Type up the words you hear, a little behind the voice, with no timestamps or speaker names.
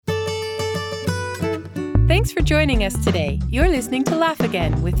Thanks for joining us today. You're listening to Laugh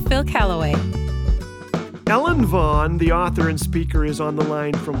Again with Phil Callaway. Ellen Vaughn, the author and speaker, is on the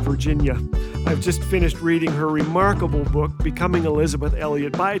line from Virginia. I've just finished reading her remarkable book, Becoming Elisabeth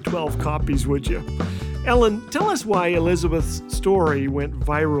Elliot. Buy 12 copies, would you? Ellen, tell us why Elizabeth's story went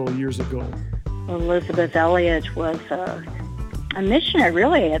viral years ago. Elizabeth Elliot was a missionary,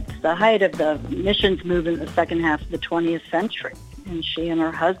 really, at the height of the missions movement in the second half of the 20th century. And she and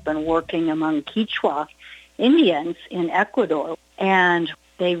her husband working among Quechua Indians in Ecuador. And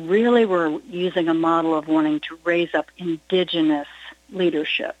they really were using a model of wanting to raise up indigenous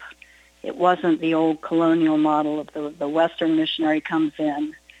leadership. It wasn't the old colonial model of the Western missionary comes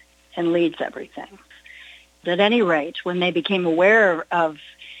in and leads everything. At any rate, when they became aware of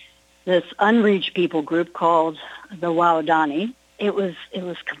this unreached people group called the Waodani, it was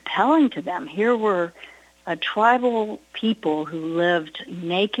compelling to them. Here were a tribal people who lived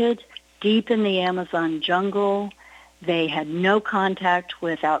naked, deep in the Amazon jungle. They had no contact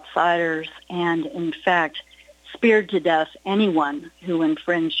with outsiders and, in fact, speared to death anyone who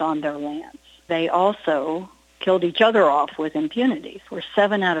infringed on their lands. They also killed each other off with impunity, where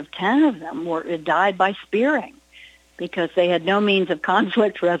 7 out of 10 of them died by spearing because they had no means of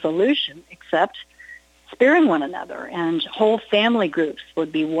conflict resolution except spearing one another, and whole family groups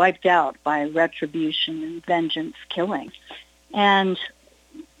would be wiped out by retribution and vengeance killing. And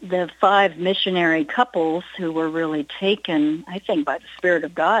the 5 missionary couples who were really taken, I think, by the Spirit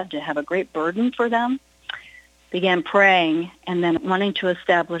of God to have a great burden for them, began praying and then wanting to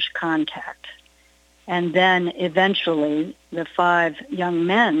establish contact. And then eventually the 5 young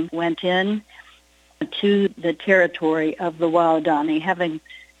men went in to the territory of the Waodani, having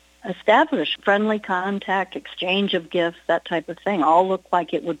established friendly contact, exchange of gifts, that type of thing. All looked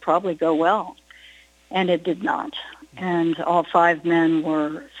like it would probably go well, and it did not. And all 5 men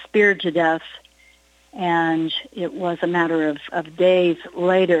were speared to death, and it was a matter of days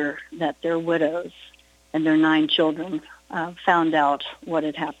later that their widows and their 9 children found out what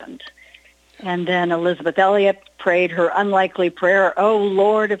had happened. And then Elizabeth Elliot prayed her unlikely prayer, "Oh,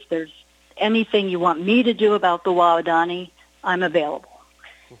 Lord, if there's anything you want me to do about the Waodani, I'm available."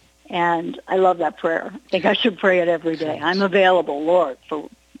 And I love that prayer. I think I should pray it every day. I'm available, Lord, for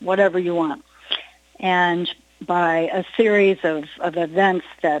whatever you want. And by a series of events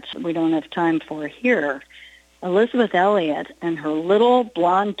that we don't have time for here, Elizabeth Elliot and her little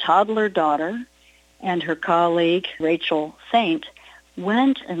blonde toddler daughter and her colleague, Rachel Saint,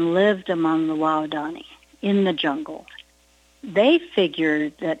 went and lived among the Waodani in the jungle. They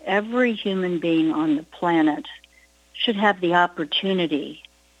figured that every human being on the planet should have the opportunity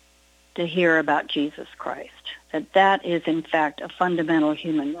to hear about Jesus Christ, that is, in fact, a fundamental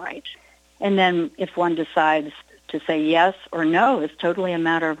human right. And then if one decides to say yes or no, it's totally a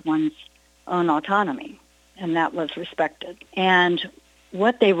matter of one's own autonomy, and that was respected. And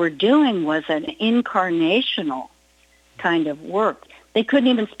what they were doing was an incarnational kind of work. They couldn't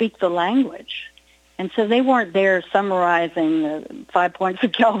even speak the language. And so they weren't there summarizing the 5 points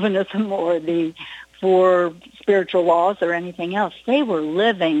of Calvinism or the 4 spiritual laws or anything else. They were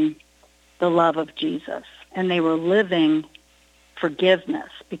living the love of Jesus, and they were living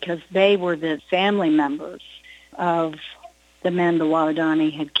forgiveness because they were the family members of the men the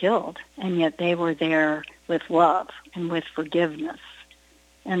Waodani had killed, and yet they were there with love and with forgiveness.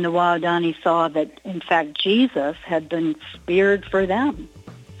 And the Waodani saw that, in fact, Jesus had been speared for them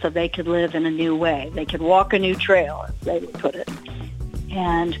so they could live in a new way. They could walk a new trail, as they would put it.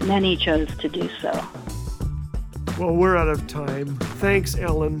 And many chose to do so. Well, we're out of time. Thanks,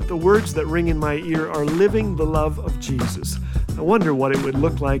 Ellen. The words that ring in my ear are living the love of Jesus. I wonder what it would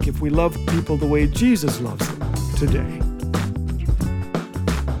look like if we loved people the way Jesus loves them today.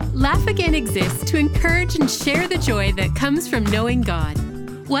 Laugh Again exists to encourage and share the joy that comes from knowing God.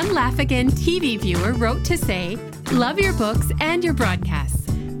 One Laugh Again TV viewer wrote to say, "Love your books and your broadcasts.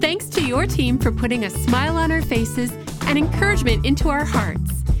 Thanks to your team for putting a smile on our faces and encouragement into our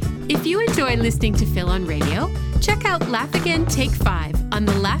hearts. If you enjoy listening to Phil on radio, check out Laugh Again Take 5 on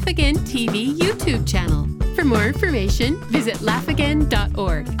the Laugh Again TV YouTube channel. For more information, visit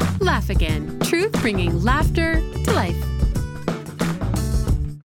laughagain.org. Laugh Again, truth bringing laughter to life."